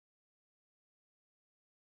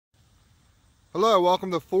Hello,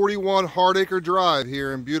 welcome to 41 Hardacre Drive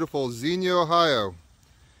here in beautiful Xenia, Ohio.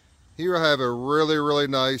 Here I have a really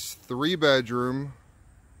nice 3-bedroom,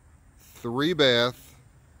 3-bath,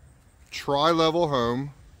 tri-level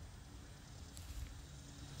home.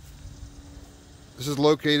 This is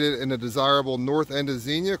located in the desirable north end of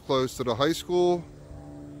Xenia, close to the high school.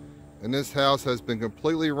 And this house has been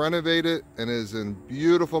completely renovated and is in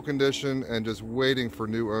beautiful condition and just waiting for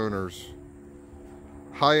new owners.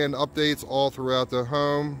 High-end updates all throughout the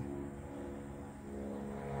home.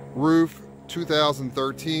 Roof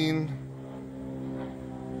 2013.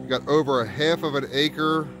 You got over a half of an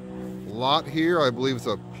acre lot here. I believe it's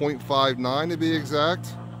a 0.59 to be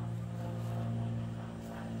exact.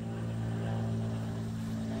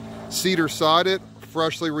 Cedar sided,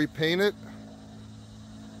 freshly repainted.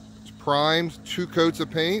 It's primed, 2 coats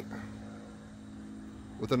of paint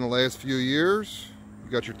within the last few years.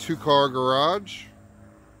 You got your 2-car garage.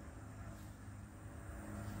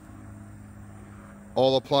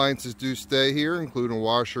 All appliances do stay here, including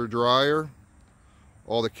washer, dryer.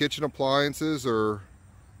 All the kitchen appliances are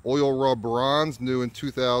oil rub bronze, new in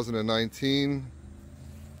 2019.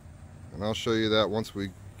 And I'll show you that once we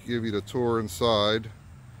give you the tour inside.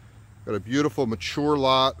 Got a beautiful mature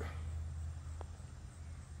lot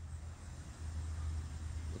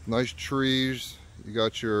with nice trees. You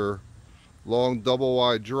got your long double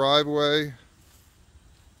wide driveway.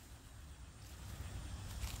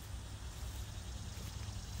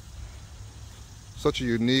 Such a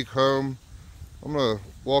unique home. I'm going to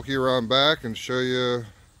walk you around back and show you.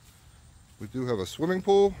 We do have a swimming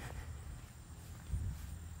pool.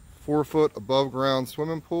 4-foot above ground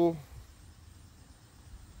swimming pool.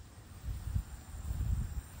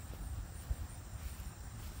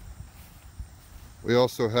 We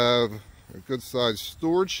also have a good sized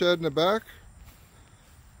storage shed in the back.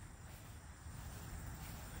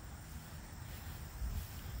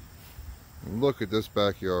 And look at this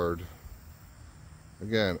backyard.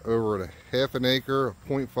 Again, over a half an acre, a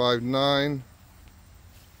 0.59.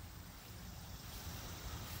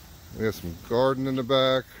 We have some garden in the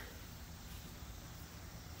back.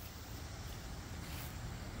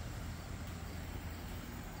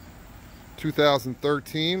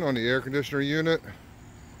 (2013) on the air conditioner unit.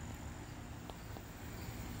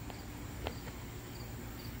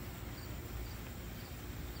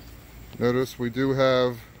 Notice we do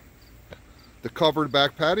have the covered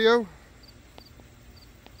back patio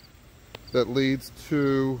that leads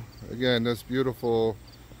to, again, this beautiful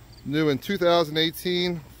new in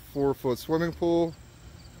 2018 4-foot swimming pool.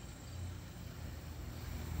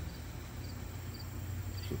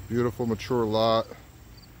 It's a beautiful mature lot.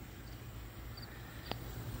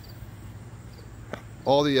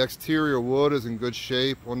 All the exterior wood is in good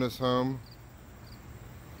shape on this home.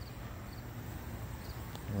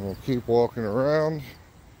 And we'll keep walking around.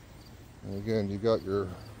 And again, you got your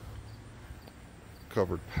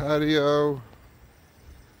covered patio.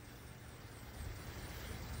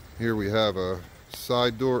 Here we have a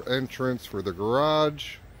side door entrance for the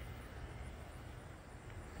garage.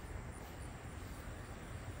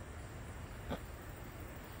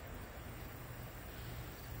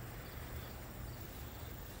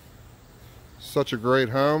 Such a great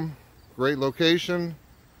home, great location.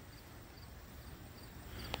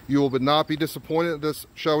 You will not be disappointed at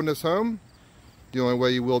showing this home. The only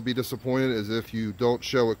way you will be disappointed is if you don't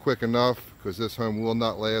show it quick enough, because this home will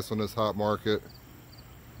not last on this hot market,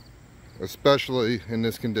 especially in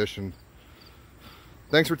this condition.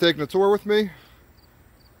 Thanks for taking the tour with me,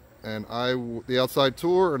 and the outside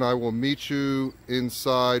tour, and I will meet you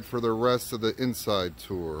inside for the rest of the inside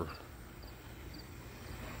tour.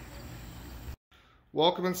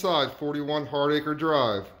 Welcome inside 41 Hardacre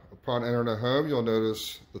Drive. Upon entering the home, you'll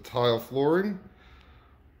notice the tile flooring.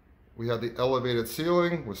 We have the elevated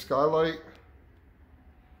ceiling with skylight.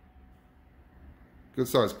 Good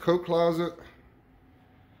sized coat closet.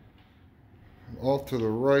 And off to the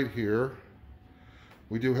right here,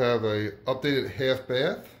 we do have a updated half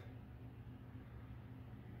bath.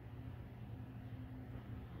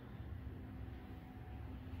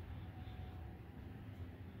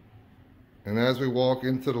 And as we walk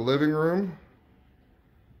into the living room,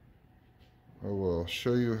 I will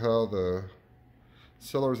show you how the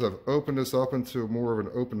sellers have opened this up into more of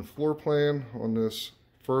an open floor plan on this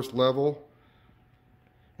first level.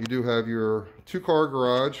 You do have your 2-car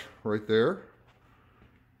garage right there.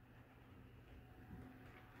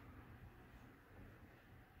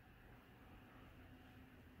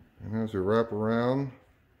 And as we wrap around,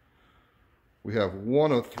 we have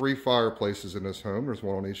one of 3 fireplaces in this home. There's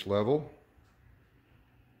one on each level.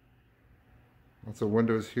 Lots of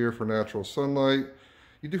windows here for natural sunlight.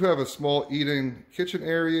 You do have a small eat-in kitchen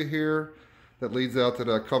area here that leads out to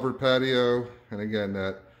that covered patio, and again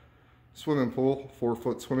that swimming pool,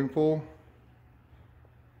 4-foot swimming pool,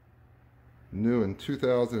 new in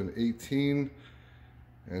 2018.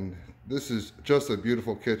 And this is just a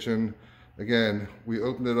beautiful kitchen. Again, we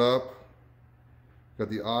opened it up,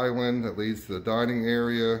 got the island that leads to the dining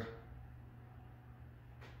area.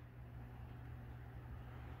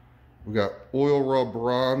 We got oil rub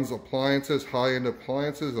bronze appliances, high-end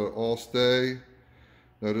appliances that all stay.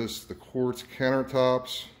 Notice the quartz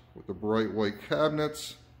countertops with the bright white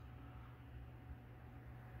cabinets.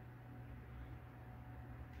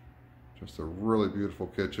 Just a really beautiful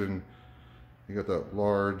kitchen. You got that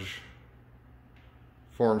large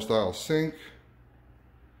farm-style sink.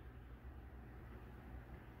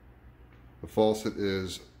 The faucet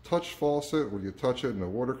is touch faucet where you touch it and the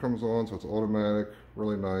water comes on, so it's automatic.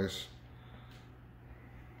 Really nice.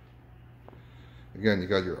 Again, you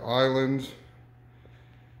got your island.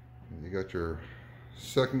 You got your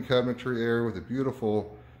second cabinetry area with a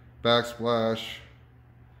beautiful backsplash.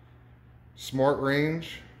 Smart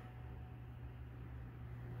range.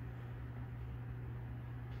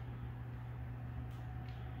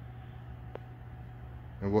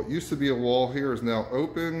 And what used to be a wall here is now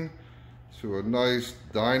open to a nice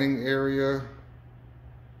dining area.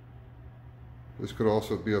 This could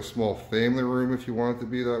also be a small family room if you want it to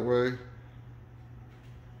be that way.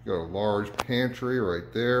 Got a large pantry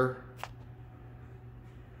right there.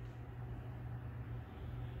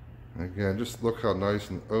 Again, just look how nice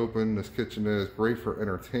and open this kitchen is. Great for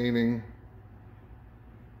entertaining.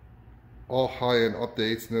 All high-end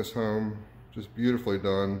updates in this home. Just beautifully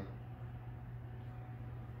done.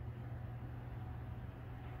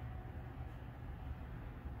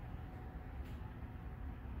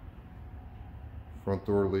 Front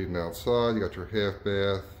door leading outside. You got your half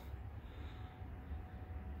bath.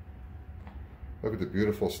 Look at the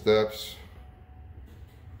beautiful steps.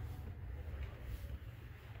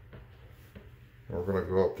 We're going to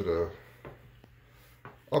go up to the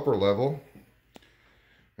upper level.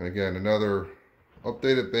 And again, another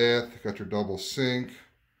updated bath. Got your double sink.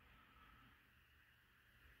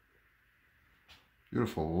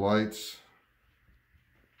 Beautiful lights.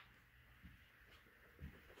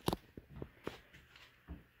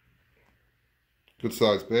 Good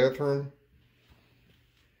sized bathroom.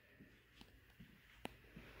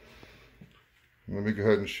 Let me go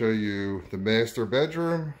ahead and show you the master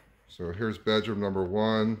bedroom. So here's bedroom number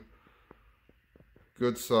 1.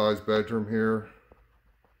 Good sized bedroom here.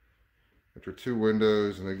 Got your 2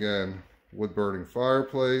 windows, and again, wood burning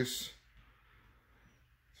fireplace.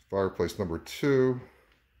 Fireplace number 2.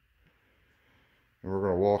 And we're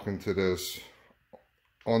going to walk into this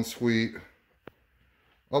ensuite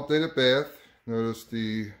updated bath. Notice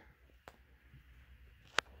the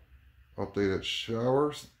updated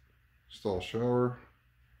showers. Stall shower,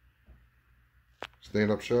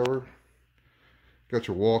 stand-up shower. Got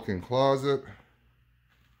your walk-in closet.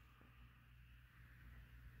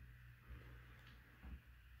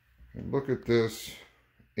 And look at this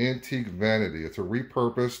antique vanity. It's a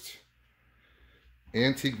repurposed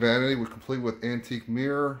antique vanity, complete with antique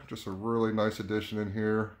mirror. Just a really nice addition in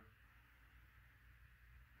here.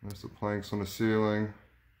 There's the planks on the ceiling.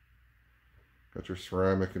 Got your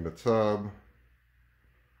ceramic in the tub.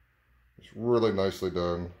 It's really nicely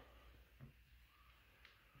done.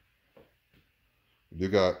 You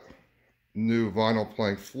got new vinyl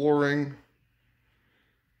plank flooring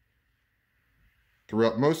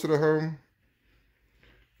throughout most of the home.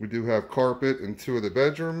 We do have carpet in 2 of the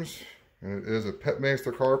bedrooms, and it is a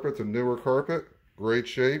Petmaster carpet, a newer carpet, great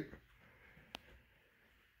shape.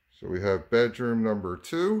 So we have bedroom number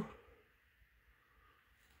 2.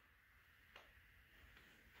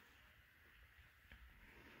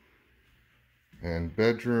 And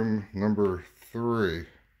bedroom number 3.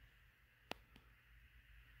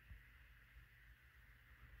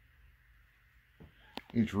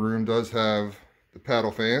 Each room does have the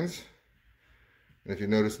paddle fans. And if you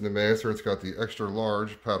notice in the master, it's got the extra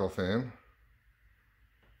large paddle fan.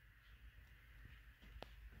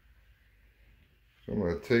 So I'm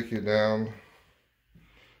going to take you down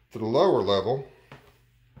to the lower level.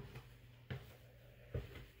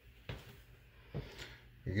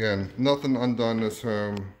 Again, nothing undone in this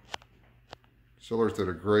home. Sellers did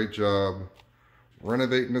a great job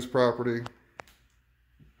renovating this property.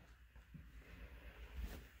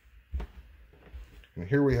 And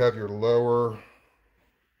here we have your lower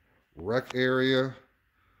rec area.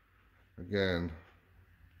 Again,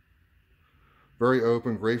 very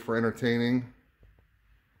open, great for entertaining.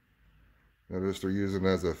 Notice they're using it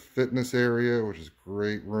as a fitness area, which is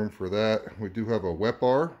great room for that. We do have a wet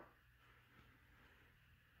bar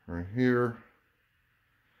right here.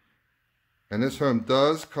 And this home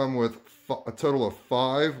does come with a total of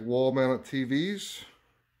 5 wall-mounted TVs.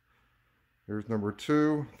 Here's number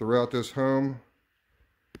 2 throughout this home.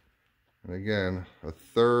 And again, a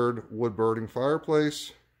 3rd wood-burning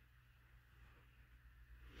fireplace.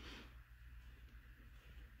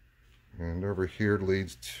 And over here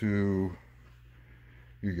leads to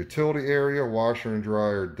your utility area. Washer and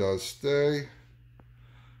dryer does stay.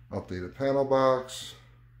 Updated panel box.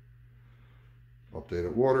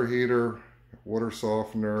 Updated water heater. Water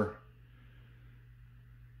softener.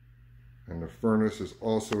 And the furnace is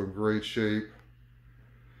also in great shape.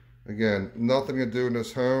 Again, nothing to do in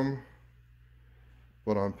this home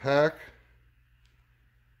but unpack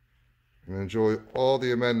and enjoy all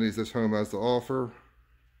the amenities this home has to offer.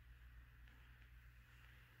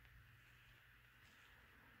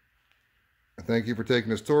 Thank you for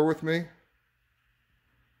taking this tour with me.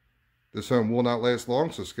 This home will not last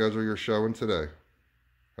long, so schedule your showing today.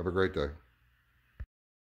 Have a great day.